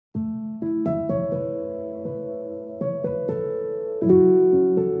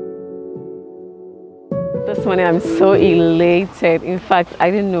this morning I'm so elated. In fact, I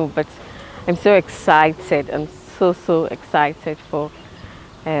didn't know, but I'm so excited. I'm so excited for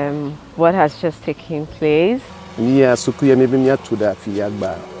what has just taken place. Yeah, so kuya maybe me to that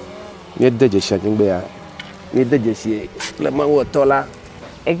fiagba.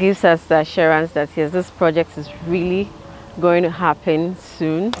 It gives us the assurance that yes, this project is really going to happen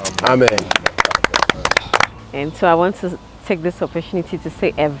soon. Amen. And so I want to take this opportunity to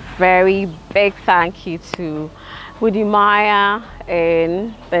say a very big thank you to WODEMAYA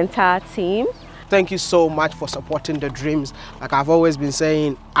and the entire team. Thank you so much for supporting the dreams. Like I've always been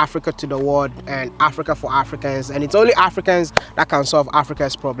saying, Africa to the world and Africa for Africans. And it's only Africans that can solve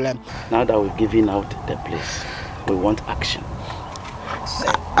Africa's problem. Now that we're giving out the place, we want action.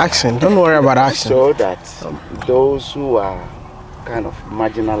 Action, don't worry about action. So that those who are kind of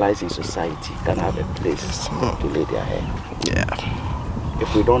marginalized in society can have a place to lay their head. Yeah.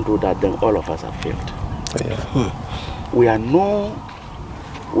 If we don't do that, then all of us have failed. Yeah. We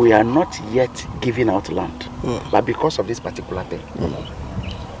are not yet giving out land, but because of this particular thing,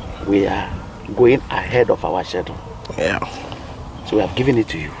 we are going ahead of our schedule. Yeah. So we have given it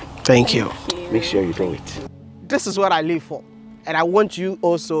to you. Thank you. Make sure you do it. This is what I live for, and I want you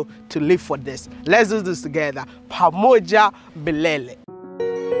also to live for this. Let's do this together. Pamoja Bilele.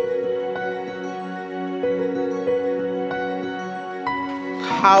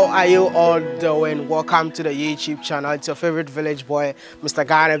 How are you all doing? Welcome to the YouTube channel. It's your favorite village boy, Mr.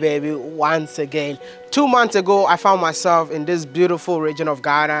 Ghana Baby, once again. 2 months ago, I found myself in this beautiful region of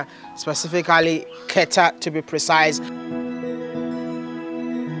Ghana, specifically Keta to be precise.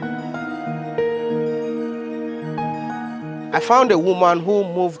 I found a woman who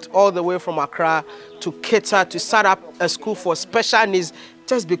moved all the way from Accra to Keta to set up a school for special needs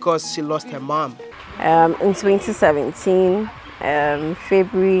just because she lost her mom. In 2017,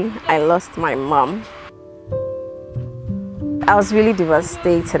 February, I lost my mom. I was really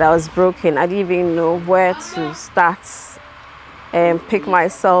devastated. I was broken. I didn't even know where to start and pick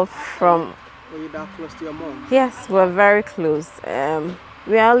myself from. Were you that close to your mom? Yes, we're very close.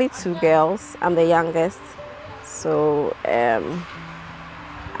 We are only 2 girls. I'm the youngest. So I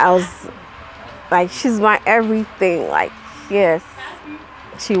was like, she's my everything. Like, yes,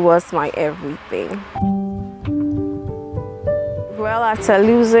 she was my everything. Well, after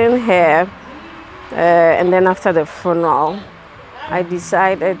losing her, and then after the funeral, I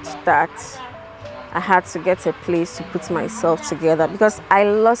decided that I had to get a place to put myself together because I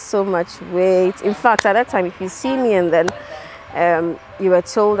lost so much weight. In fact, at that time, if you see me and then you were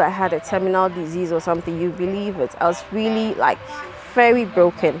told I had a terminal disease or something, you believe it. I was really like very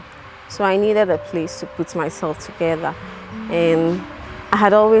broken. So I needed a place to put myself together. And I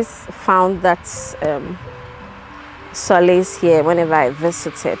had always found that solace here whenever I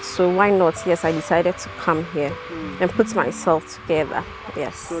visited. So why not? Yes, I decided to come here and put myself together.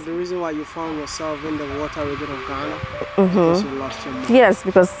 Yes. So the reason why you found yourself in the water region of Ghana because you lost your mom. Yes,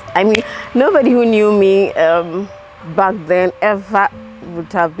 because I mean, nobody who knew me back then ever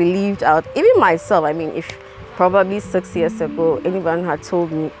would have believed out. Even myself, I mean, if probably 6 years ago anyone had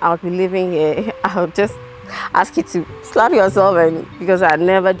told me I would be living here, I would just ask you to slap yourself, and because I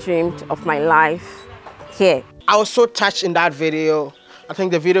never dreamed of my life here. I was so touched in that video. I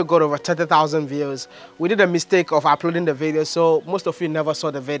think the video got over 30,000 views. We did a mistake of uploading the video, so most of you never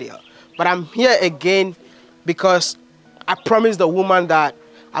saw the video. But I'm here again because I promised the woman that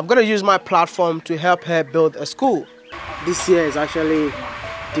I'm going to use my platform to help her build a school. This year is actually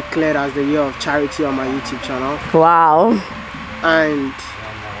declared as the year of charity on my YouTube channel. Wow. And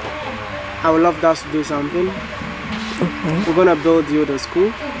I would love us to do something. We're going to build you the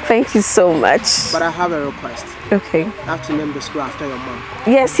school. Thank you so much. But I have a request. Okay. I have to name the school after your mom.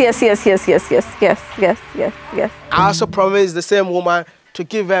 Yes. I also promised the same woman to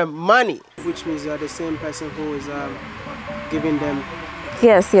give her money, which means you're the same person who is giving them.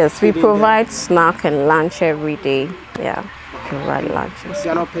 Yes. We provide snack and lunch every day. Yeah, we provide lunches.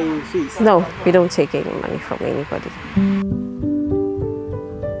 You're not paying fees? No, we don't take any money from anybody.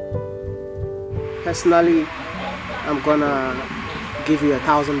 Personally, I'm gonna give you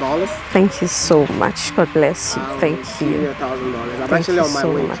 $1,000. Thank you so much. God bless you. Thank you. Give you $1,000. I'm actually on my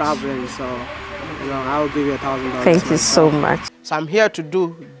way traveling, so I'll give you $1,000. Thank you so much. So I'm here to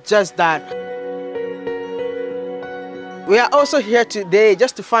do just that. We are also here today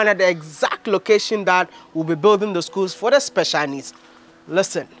just to find out the exact location that we'll be building the schools for the special needs.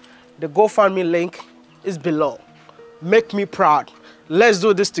 Listen, the GoFundMe link is below. Make me proud. Let's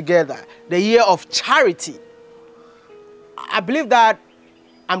do this together. The year of charity. I believe that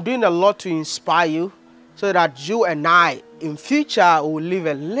I'm doing a lot to inspire you so that you and I in future will leave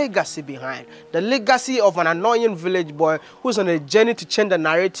a legacy behind. The legacy of an annoying village boy who's on a journey to change the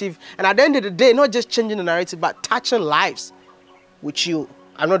narrative, and at the end of the day, not just changing the narrative, but touching lives with you.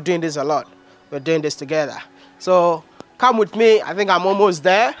 I'm not doing this alone. We're doing this together. So come with me. I think I'm almost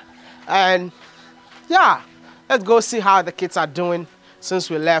there. And yeah, let's go see how the kids are doing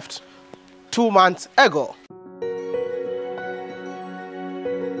since we left 2 months ago.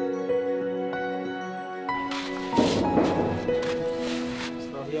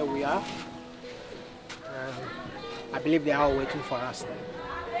 So here we are. I believe they are all waiting for us.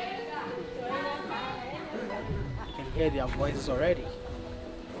 I can hear their voices already.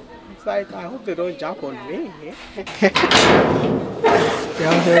 It's like, I hope they don't jump on me.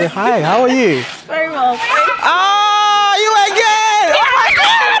 Hi, how are you? Very well. Oh, you again! Oh my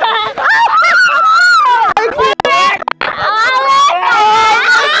God!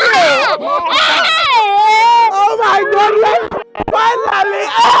 Oh my goodness! Finally!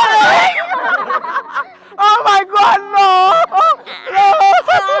 Oh my God, no! No!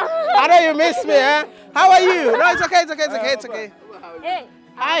 I know you miss me, eh? How are you? No, it's okay, it's okay, it's okay, it's okay. Hey.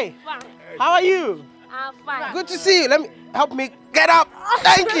 Hi. How are you? I'm fine. Good to see you. Help me get up.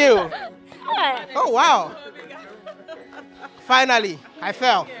 Thank you. Oh wow. Finally, I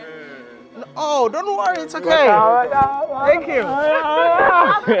fell. Oh, don't worry, it's okay. Thank you.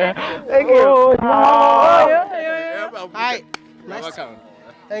 Thank you. Hi. Nice.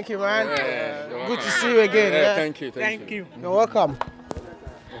 Thank you, man. Good to see you again. Yeah. Thank you. Thank you. You're welcome.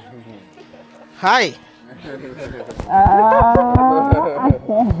 Hi.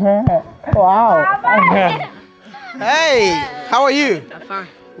 Wow. Hey, how are you? I'm fine.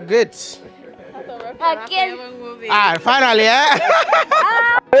 Good. Okay. Ah, finally, eh?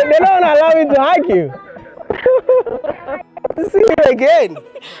 They don't allow me to hug you. To see you again.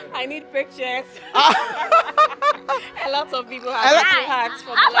 I need pictures. A lot of people have hearts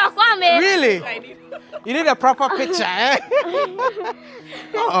for the last. Really? You need a proper picture, eh?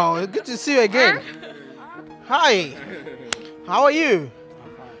 Oh, good to see you again. Hi. How are you?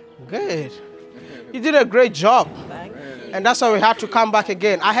 Good. You did a great job. Thank you. And that's why we had to come back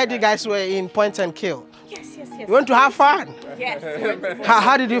again. I heard you guys were in Point and Kill. Yes. You went to have fun? Yes.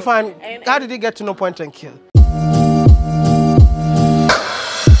 How did you get to know Point and Kill?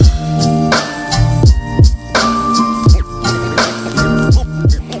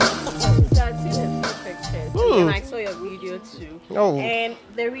 And I saw your video too. Oh. And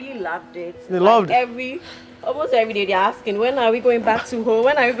they really loved it. They loved it. Almost every day they're asking, when are we going back to home?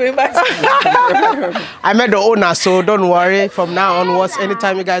 When are we going back to home? I met the owner, so don't worry. From now onwards,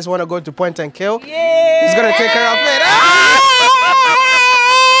 anytime you guys want to go to Point and Kill, he's going to take care of it.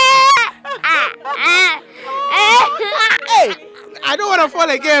 Hey, I don't want to fall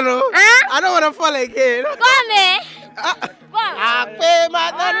again, no? I don't want to fall again.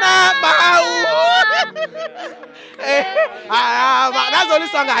 That's the only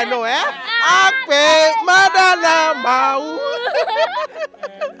song I know, eh?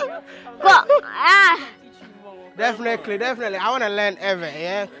 Definitely. I want to learn ever,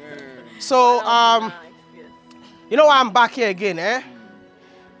 yeah? So, you know why I'm back here again, eh?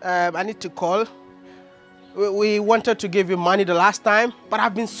 I need to call. We wanted to give you money the last time, but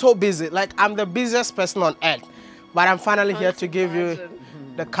I've been so busy. Like, I'm the busiest person on earth. But I'm finally here to give you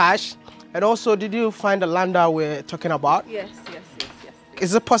the cash. And also, did you find the land that we're talking about? Yes.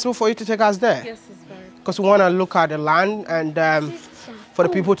 Is it possible for you to take us there? Yes, it's very. Because we want to look at the land and for the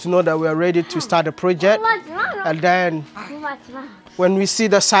people to know that we're ready to start the project. And then when we see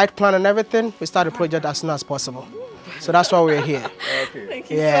the site plan and everything, we start the project as soon as possible. So that's why we're here. Okay. Thank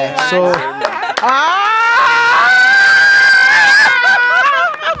you so So, much.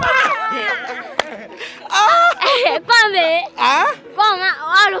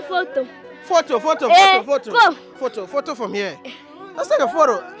 Photo from here. Let's take a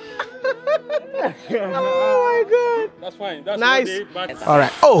photo. Oh my God. That's fine. That's Nice. But All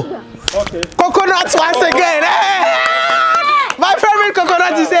right. Oh, okay. coconuts once again. Eh? My favorite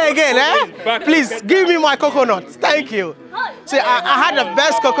coconut is here again. Eh? Please give me my coconuts. Thank you. See, I had the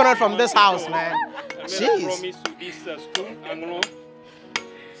best coconut from this house, man. Jeez. Promise to this school, Elinam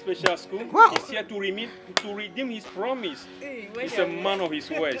special school. Wow. He's here to redeem his promise. He's a man of his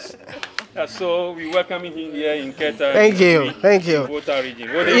words. So we welcome him here in Keta. Thank you.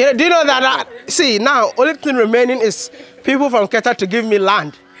 Region. Do you know that? See, now only thing remaining is people from Keta to give me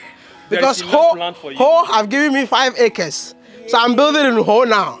land, because Ho have given me 5 acres, so I'm building in Ho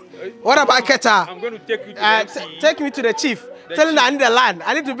now. What about Keta? I'm going to take you to the take me to the chief. Tell him that I need the land.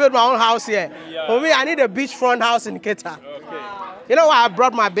 I need to build my own house here. Yeah. For me, I need a beachfront house in Keta. Okay. You know why I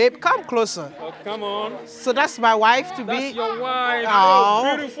brought my babe? Come closer. Oh, come on. So that's my wife to be. That's your wife. Oh.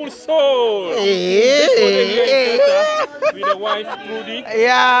 Oh, beautiful soul. Yeah. With the wife, Rudy.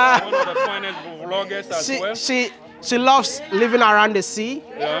 Yeah. One of the finest vloggers as well. She loves living around the sea.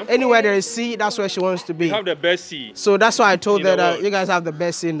 Yeah. Anywhere there is sea, that's where she wants to be. You have the best sea. So that's why I told her the that world. you guys have the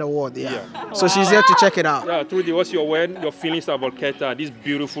best sea in the world. Yeah. So she's here to check it out. Yeah, Trudy, what's your word, your feelings about Keta, this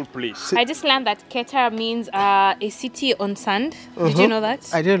beautiful place? I just learned that Keta means a city on sand. Did you know that?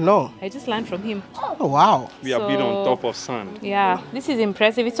 I didn't know. I just learned from him. Oh, wow. We have been on top of sand. Yeah, this is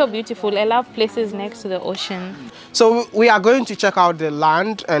impressive. It's so beautiful. I love places next to the ocean. So we are going to check out the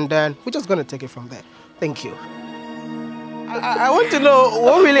land and then we're just going to take it from there. Thank you. I want to know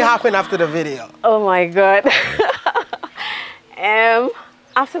what really happened after the video. Oh my God.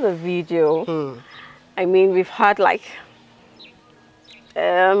 After the video, I mean, we've had like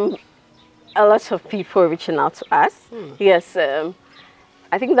a lot of people reaching out to us. Yes, I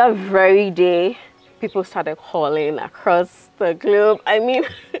think that very day, people started calling across the globe. I mean,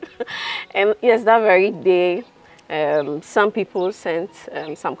 and yes, that very day, some people sent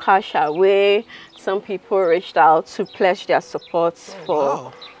some cash our way. Some people reached out to pledge their support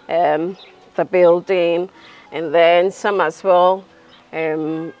for the building. And then some as well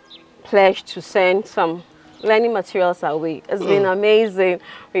pledged to send some learning materials our way. It's been amazing.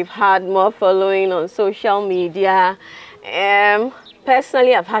 We've had more following on social media.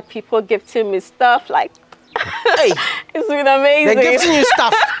 Personally, I've had people gifting me stuff like, Hey, it's been amazing. they're gifting you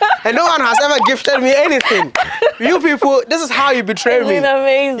stuff and no one has ever gifted me anything. You people, this is how you betray It's me. been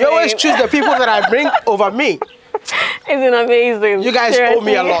amazing. You always choose the people that I bring over me. It's been amazing. You guys owe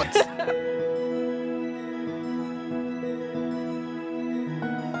me a lot.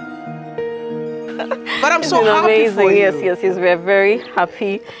 But I'm so happy amazing. for you. Yes. We're very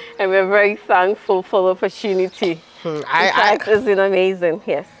happy and we're very thankful for the opportunity. It's been amazing.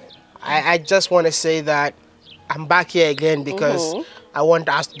 Yes. I just want to say that I'm back here again because I want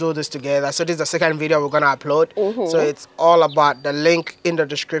us to do this together. So this is the second video we're going to upload. So it's all about the link in the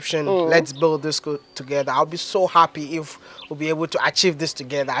description. Let's build this together. I'll be so happy if we'll be able to achieve this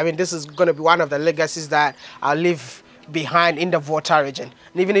together. I mean, this is going to be one of the legacies that I'll leave behind in the Volta region.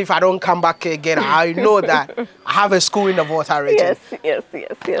 And even if I don't come back here again, I know that I have a school in the Volta region. Yes.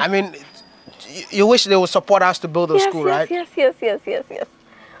 I mean, you wish they would support us to build a school, right? Yes.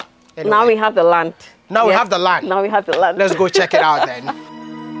 Anyway. Now we have the land. Now we have the land. Now we have the land. Let's go check it out then.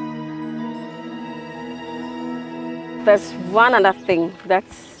 There's one other thing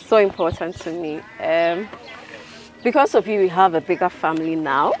that's so important to me. Because of you, we have a bigger family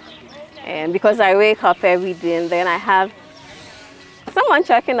now. And because I wake up every day and then I have someone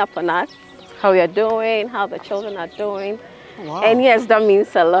checking up on us, how we are doing, how the children are doing. Wow. And yes, that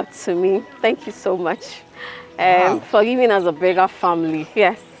means a lot to me. Thank you so much for giving us a bigger family.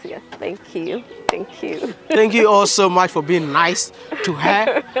 Yes, thank you. Thank you all so much for being nice to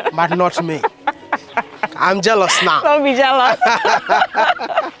her, but not me. I'm jealous now. Don't be jealous.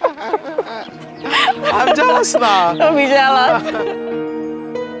 I'm jealous now. Don't be jealous.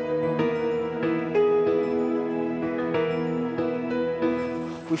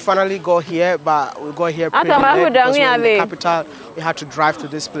 We finally got here, but we got here pretty late because we're in the capital. We had to drive to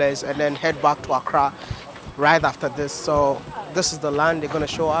this place and then head back to Accra right after this. So this is the land they're going to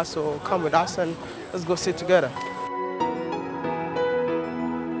show us. So come with us and let's go sit together.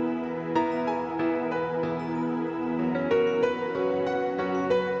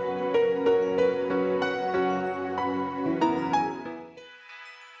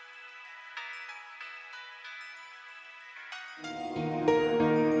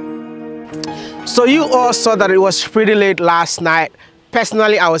 So you all saw that it was pretty late last night.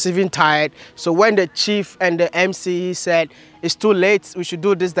 Personally, I was even tired. So when the chief and the MC said, it's too late, we should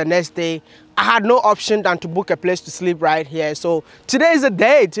do this the next day, I had no option than to book a place to sleep right here. So today is the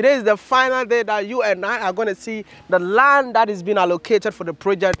day. Today is the final day that you and I are going to see the land that is being allocated for the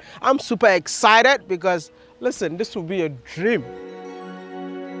project. I'm super excited because, listen, this will be a dream.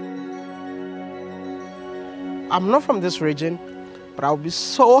 I'm not from this region, but I'll be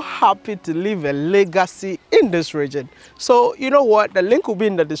so happy to leave a legacy in this region. So you know what? The link will be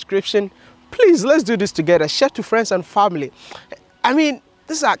in the description. Please, let's do this together. Share to friends and family. I mean,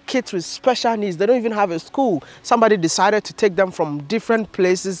 these are kids with special needs. They don't even have a school. Somebody decided to take them from different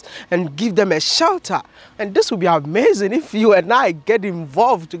places and give them a shelter. And this would be amazing if you and I get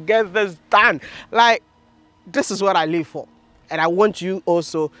involved to get this done. Like, this is what I live for. And I want you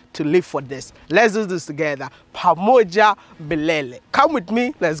also to live for this. Let's do this together. Pamoja Bilele. Come with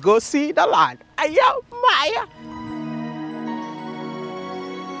me. Let's go see the land. Aya Maya.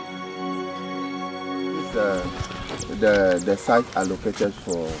 the site allocated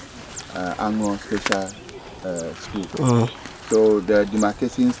for annual special school. So the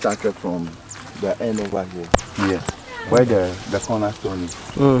demarcation started from the end over here. Yes. Where the cornerstone is.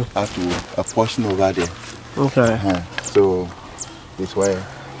 Up to a portion over there. Okay. So it's where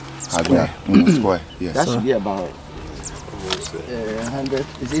square. Square. Yes. That should be about 100.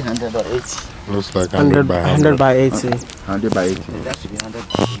 Is it 100 or 80? Looks like 100 by 100. 100 by 80. 100 by 80. That should be 100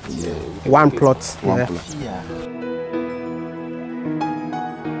 by 80. Yeah. One plot. One plot. Yeah.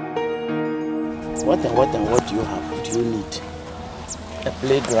 What do you have? Do you need a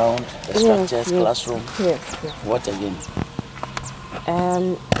playground, a structures, classroom? Yes. What again?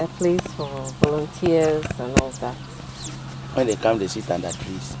 A place for volunteers and all that. When they come, they sit under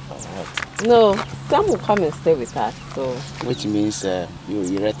trees or what? No, some will come and stay with us. So. Which means you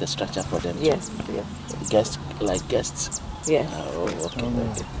erect a structure for them. Yes. Guests. Yes.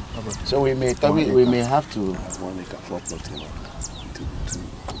 Okay. So we may have to.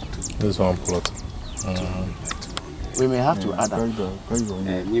 This one plot. We may have to add up.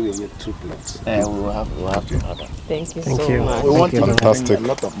 You will get 2 plots. We will have to add up. Thank you Thank so you. much. We want to Fantastic. a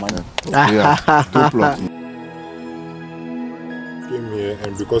lot of money. Yeah, 2 plots. Came here,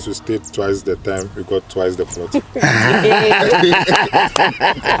 and because we stayed twice the time, we got twice the plot.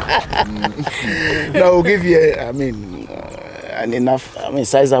 No, we'll give you, an enough,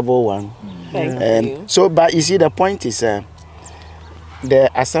 sizable one. Thank you. So, but you see, the point is, the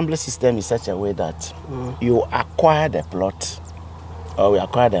assembly system is such a way that you acquire the plot, or we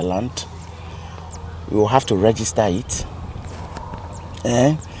acquire the land, you will have to register it.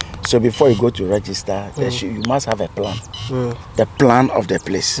 So before you go to register, you must have a plan. The plan of the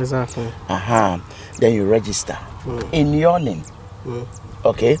place. Exactly. Then you register in your name.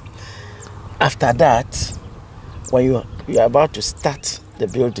 Okay. After that, when you are about to start the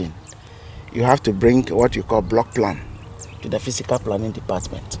building, you have to bring what you call block plan to the physical planning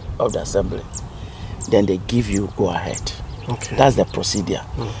department of the assembly. Then they give you go ahead. Okay. That's the procedure.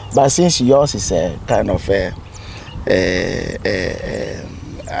 But since yours is a kind of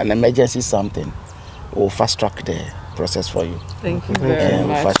an emergency something, we'll fast track the process for you. Thank you very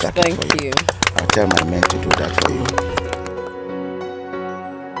much. Fast track it for Thank you. I'll tell my men to do that for you.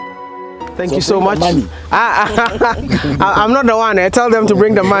 Thank you so much. Money. I'm not the one. I tell them to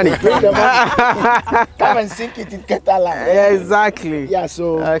bring the money. Come and sink it in Catalan. Yeah, exactly. Yeah,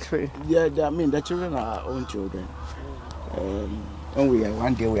 so actually, the children are our own children. When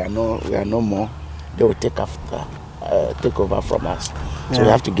one day we are no more, they will take over from us. So we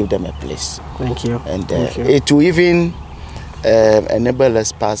have to give them a place. Thank you. And Thank you. it will even enable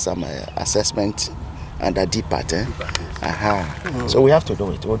us pass some assessment under D-part. So we have to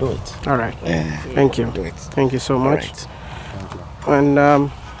do it. We'll do it. All right. Thank you. Do it. Thank you so much. Right.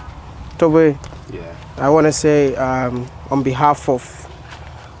 And Toby, I want to say on behalf of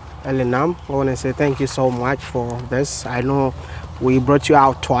Elinam, I want to say thank you so much for this. I know we brought you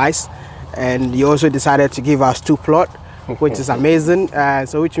out twice, and you also decided to give us 2 plots, which is amazing.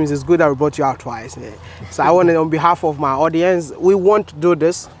 So which means it's good that we brought you out twice. So I want to, on behalf of my audience, we want to do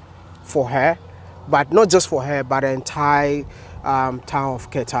this for her, but not just for her, but the entire town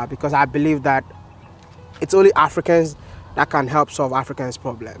of Keta, because I believe that it's only Africans that can help solve Africans'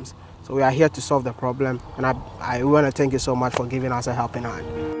 problems. So we are here to solve the problem, and I want to thank you so much for giving us a helping hand.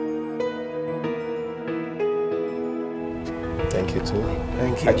 Thank you too.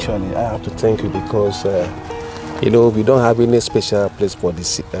 Thank you. Actually, I have to thank you because we don't have any special place for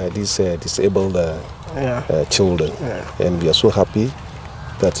these disabled children, and we are so happy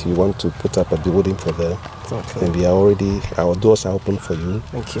that you want to put up a building for them. Okay. And our doors are open for you.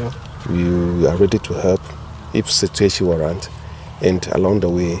 Thank you. We are ready to help if situation warrant. And along the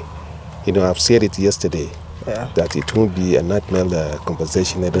way, I've said it yesterday, that it won't be a nightmare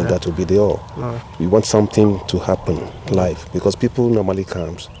conversation, and that will be the all. No. We want something to happen live, because people normally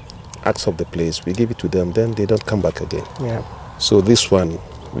comes, ask of the place, we give it to them, then they don't come back again. Yeah. So this one,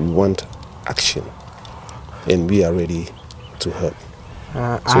 we want action, and we are ready to help.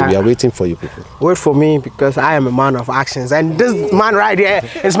 So we are waiting for you people. Wait for me, because I am a man of actions, and this man right here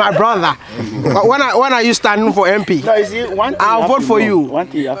is my brother. But when are you standing for MP? No, you see, I'll vote for you. One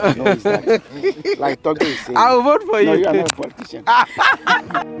thing you have to know is that, like Togo is saying, I'll vote for you. You are not a politician.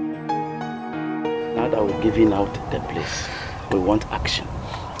 Now that we're giving out the place, we want action.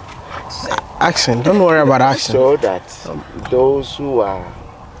 Action. Don't worry about action. So that those who are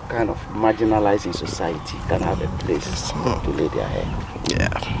kind of marginalized in society can have a place to lay their head.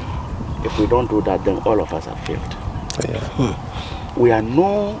 Yeah. If we don't do that, then all of us have failed. Yeah. We are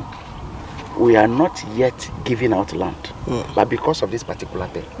not yet giving out land, but because of this particular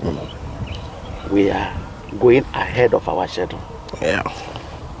thing, we are going ahead of our schedule. Yeah.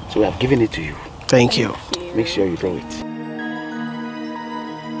 So we have given it to you. Thank you. Make sure you do it.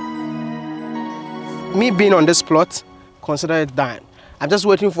 Me being on this plot, consider it done. I'm just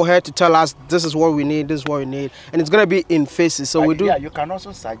waiting for her to tell us this is what we need, this is what we need, and it's gonna be in phases. So we do. Yeah, you can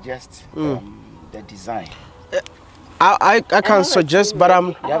also suggest the design. I can suggest, but I'm.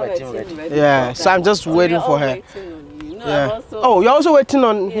 You have a team ready. Yeah, so I'm just waiting for her. Yeah. Oh, you're also waiting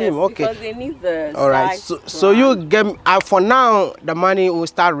on him. Okay. Because they need the. All right. So you get for now the money. Will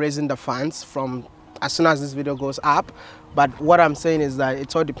start raising the funds from as soon as this video goes up. But what I'm saying is that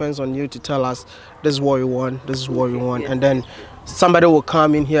it all depends on you to tell us this is what you want, this is what you want, and then somebody will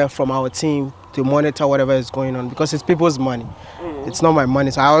come in here from our team to monitor whatever is going on because it's people's money. It's not my money.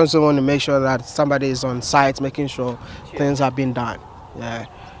 So I also want to make sure that somebody is on site making sure things are being done. Yeah.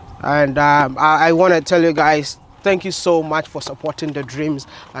 And I want to tell you guys, thank you so much for supporting the dreams.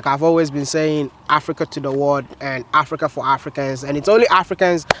 Like I've always been saying, Africa to the world and Africa for Africans. And it's only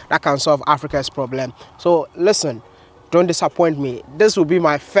Africans that can solve Africa's problem. So listen, don't disappoint me. This will be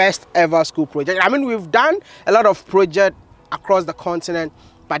my first ever school project. I mean, we've done a lot of projects across the continent,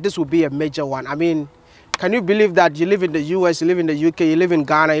 but this will be a major one. I mean, can you believe that you live in the US, you live in the UK, you live in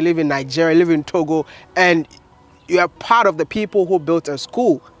Ghana, you live in Nigeria, you live in Togo, and you are part of the people who built a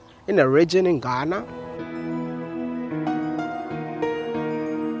school in a region in Ghana?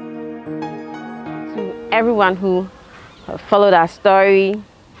 To everyone who followed our story,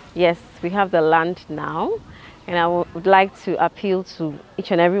 yes, we have the land now. And I would like to appeal to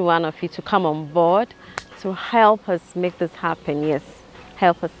each and every one of you to come on board to help us make this happen. Yes,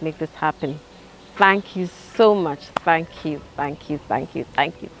 help us make this happen. Thank you so much. Thank you, thank you, thank you,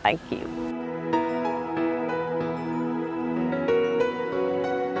 thank you, thank you.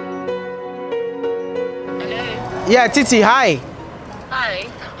 Hello. Yeah, Titi, hi. Hi.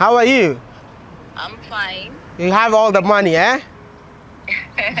 How are you? I'm fine. You have all the money, eh?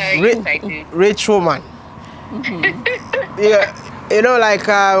 Yes, I do. Rich woman. Yeah, you know, like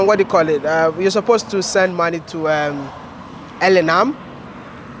what do you call it? You're supposed to send money to Elinam.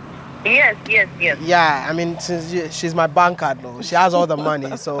 Yes. Yeah, I mean, since she's my banker, though, she has all the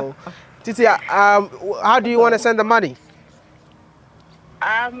money. So, Titi, how do you want to send the money?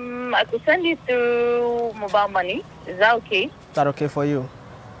 I could send it through mobile money. Is that okay? Is that okay for you?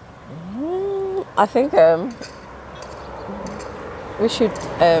 I think we should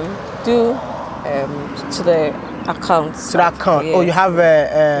do to the account. To the account. Yes. Oh, you have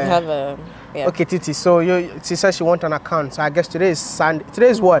a. We have a. Yeah. Okay, Titi. So she says she wants an account. So I guess today is Sunday. Today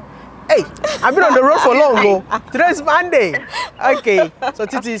is what? Hey, I've been on the road for long, though. Today is Monday. Okay. So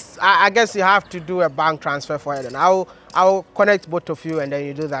Titi, I guess you have to do a bank transfer for her. Then I'll connect both of you, and then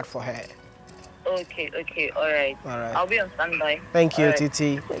you do that for her. Okay, all right. I'll be on standby. Thank you, right.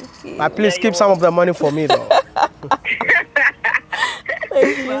 Titi. Thank you. But please keep some of the money for me, though.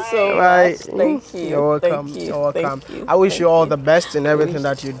 Thank you so Right. much. Thank you. You're welcome. Thank you. You're welcome. Thank you. I wish you all the best in everything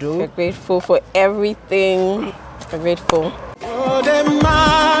that you do. We're grateful for everything. We're grateful.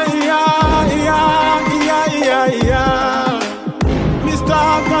 WODEMAYA.